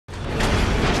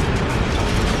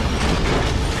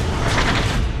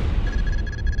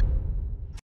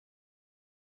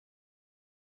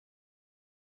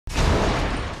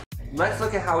Let's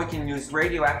look at how we can use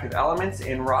radioactive elements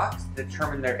in rocks to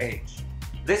determine their age.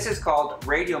 This is called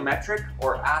radiometric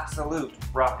or absolute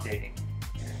rock dating.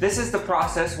 This is the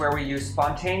process where we use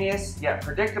spontaneous yet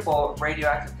predictable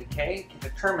radioactive decay to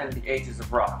determine the ages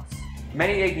of rocks.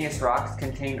 Many igneous rocks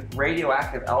contain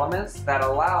radioactive elements that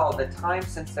allow the time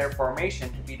since their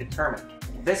formation to be determined.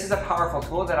 This is a powerful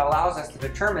tool that allows us to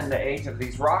determine the age of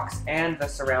these rocks and the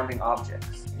surrounding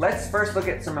objects. Let's first look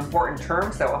at some important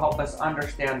terms that will help us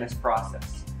understand this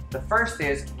process. The first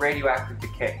is radioactive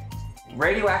decay.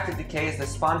 Radioactive decay is the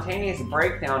spontaneous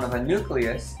breakdown of a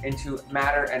nucleus into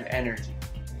matter and energy.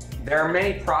 There are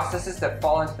many processes that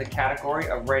fall into the category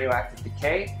of radioactive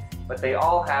decay, but they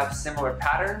all have similar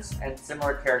patterns and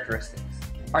similar characteristics.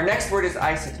 Our next word is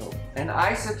isotope. An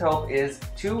isotope is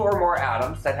two or more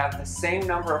atoms that have the same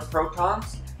number of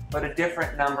protons, but a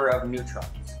different number of neutrons.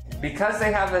 Because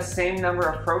they have the same number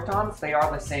of protons, they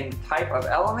are the same type of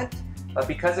element, but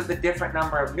because of the different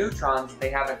number of neutrons, they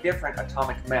have a different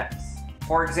atomic mass.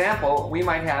 For example, we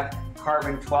might have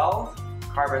carbon-12,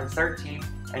 carbon-13,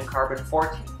 and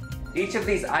carbon-14. Each of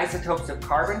these isotopes of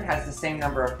carbon has the same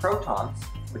number of protons,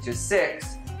 which is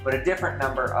 6, but a different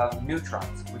number of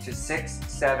neutrons, which is 6,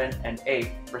 7, and 8,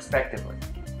 respectively.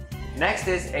 Next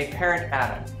is a parent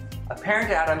atom. A parent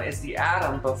atom is the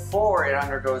atom before it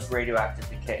undergoes radioactive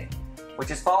decay, which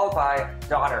is followed by a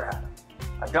daughter atom.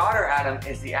 A daughter atom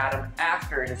is the atom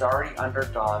after it has already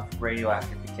undergone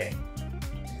radioactive decay.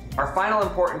 Our final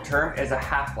important term is a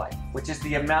half-life, which is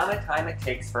the amount of time it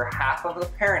takes for half of the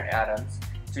parent atoms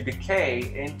to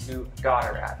decay into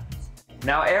daughter atoms.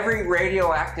 Now, every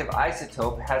radioactive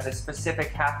isotope has a specific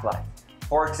half-life.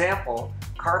 For example,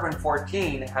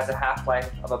 carbon-14 has a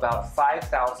half-life of about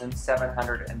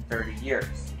 5,730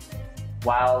 years,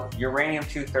 while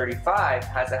uranium-235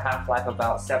 has a half-life of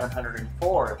about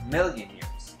 704 million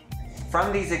years.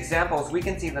 From these examples, we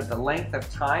can see that the length of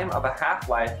time of a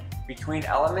half-life between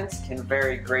elements can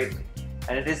vary greatly,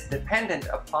 and it is dependent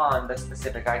upon the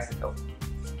specific isotope.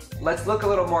 Let's look a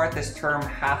little more at this term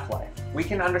half-life. We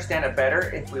can understand it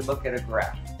better if we look at a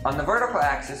graph. On the vertical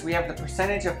axis, we have the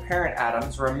percentage of parent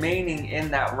atoms remaining in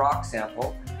that rock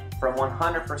sample from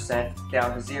 100%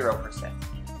 down to 0%.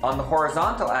 On the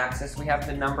horizontal axis, we have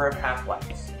the number of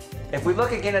half-lives. If we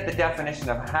look again at the definition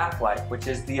of half-life, which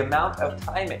is the amount of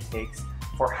time it takes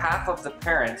for half of the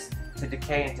parents to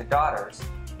decay into daughters,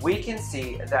 we can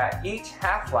see that each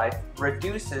half-life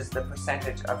reduces the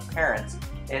percentage of parents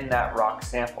in that rock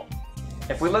sample.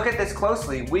 If we look at this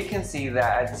closely, we can see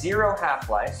that at 0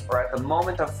 half-lives, or at the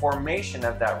moment of formation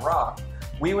of that rock,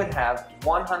 we would have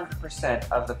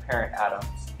 100% of the parent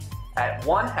atoms. At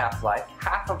 1 half-life,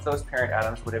 half of those parent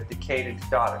atoms would have decayed into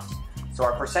daughters, so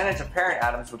our percentage of parent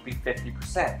atoms would be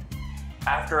 50%.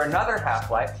 After another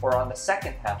half-life, or on the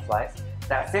second half-life,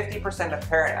 that 50% of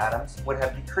parent atoms would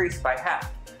have decreased by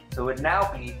half, so it would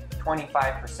now be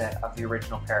 25% of the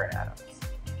original parent atoms.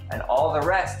 And all the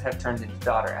rest have turned into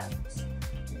daughter atoms.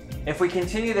 If we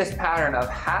continue this pattern of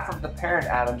half of the parent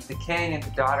atoms decaying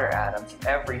into daughter atoms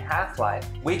every half-life,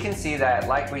 we can see that,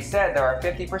 like we said, there are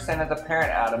 50% of the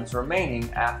parent atoms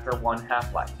remaining after 1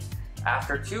 half-life.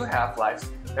 After 2 half-lives,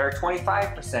 there are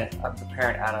 25% of the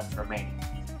parent atoms remaining.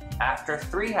 After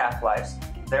 3 half-lives,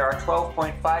 there are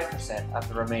 12.5% of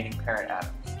the remaining parent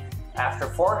atoms. After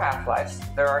 4 half-lives,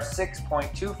 there are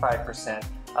 6.25%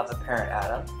 of the parent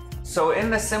atom. So in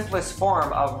the simplest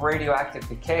form of radioactive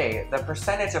decay, the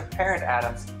percentage of parent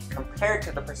atoms compared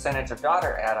to the percentage of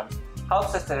daughter atoms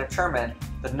helps us to determine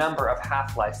the number of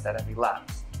half-lives that have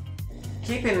elapsed.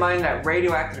 Keep in mind that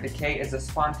radioactive decay is a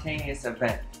spontaneous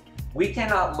event. We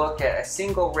cannot look at a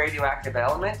single radioactive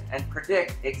element and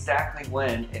predict exactly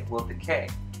when it will decay.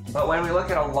 But when we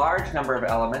look at a large number of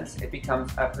elements, it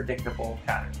becomes a predictable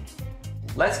pattern.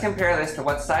 Let's compare this to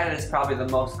what's cited as probably the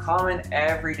most common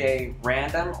everyday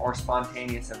random or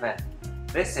spontaneous event.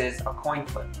 This is a coin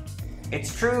flip.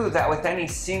 It's true that with any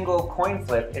single coin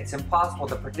flip, it's impossible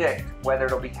to predict whether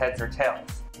it'll be heads or tails.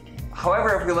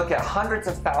 However, if we look at hundreds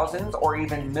of thousands or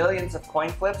even millions of coin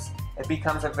flips, it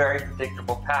becomes a very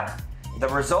predictable pattern. The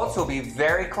results will be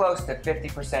very close to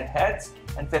 50% heads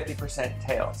and 50%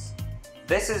 tails.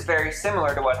 This is very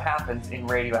similar to what happens in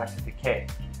radioactive decay.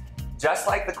 Just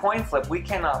like the coin flip, we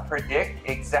cannot predict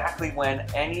exactly when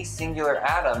any singular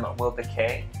atom will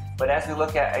decay, but as we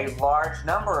look at a large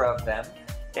number of them,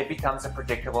 it becomes a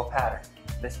predictable pattern.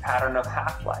 This pattern of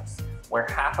half-lives, where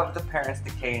half of the parents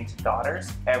decay into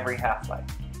daughters every half-life.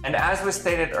 And as was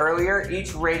stated earlier,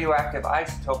 each radioactive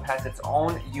isotope has its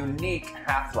own unique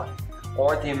half-life,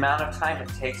 or the amount of time it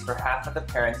takes for half of the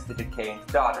parents to decay into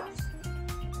daughters.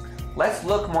 Let's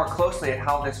look more closely at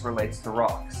how this relates to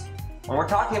rocks. When we're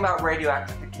talking about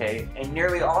radioactive decay, in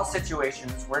nearly all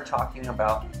situations we're talking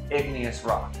about igneous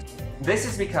rocks. This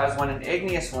is because when an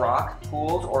igneous rock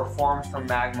pools or forms from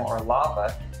magma or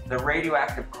lava, the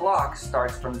radioactive clock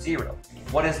starts from zero.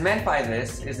 What is meant by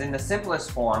this is, in the simplest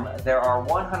form, there are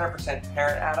 100%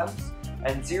 parent atoms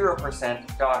and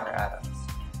 0% daughter atoms.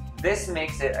 This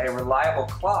makes it a reliable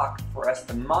clock for us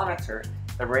to monitor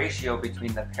the ratio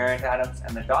between the parent atoms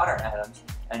and the daughter atoms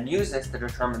and use this to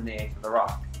determine the age of the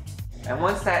rock. And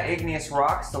once that igneous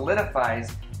rock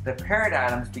solidifies, the parent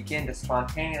atoms begin to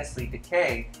spontaneously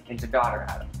decay into daughter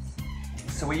atoms.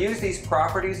 So we use these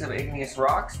properties of igneous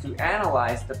rocks to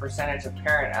analyze the percentage of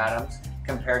parent atoms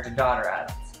compared to daughter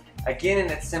atoms. Again,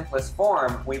 in its simplest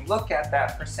form, we look at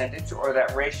that percentage or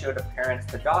that ratio to parents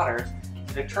to daughters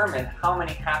to determine how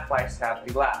many half-lives have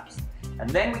elapsed. And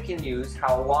then we can use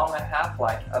how long a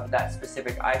half-life of that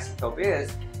specific isotope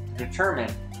is to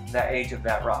determine the age of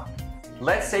that rock.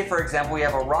 Let's say, for example, we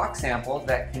have a rock sample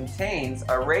that contains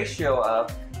a ratio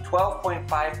of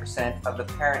 12.5% of the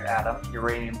parent atom,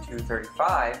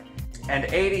 uranium-235, and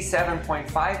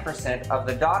 87.5% of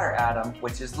the daughter atom,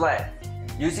 which is lead.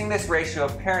 Using this ratio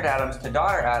of parent atoms to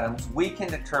daughter atoms, we can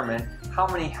determine how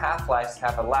many half-lives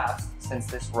have elapsed since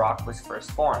this rock was first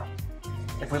formed.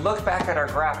 If we look back at our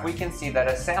graph, we can see that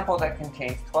a sample that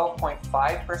contains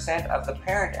 12.5% of the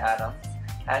parent atoms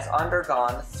has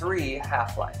undergone 3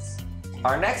 half-lives.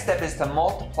 Our next step is to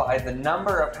multiply the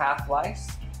number of half-lives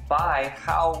by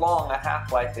how long a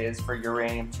half-life is for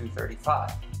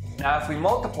uranium-235. Now, if we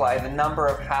multiply the number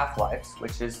of half-lives,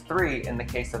 which is 3 in the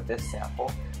case of this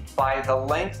sample, by the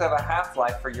length of a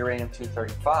half-life for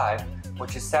uranium-235,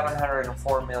 which is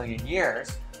 704 million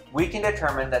years, we can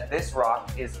determine that this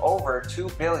rock is over 2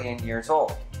 billion years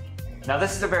old. Now,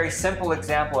 this is a very simple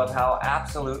example of how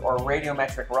absolute or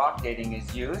radiometric rock dating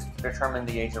is used to determine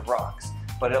the age of rocks,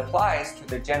 but it applies to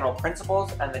the general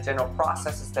principles and the general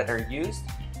processes that are used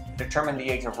to determine the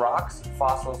age of rocks,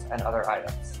 fossils, and other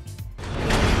items.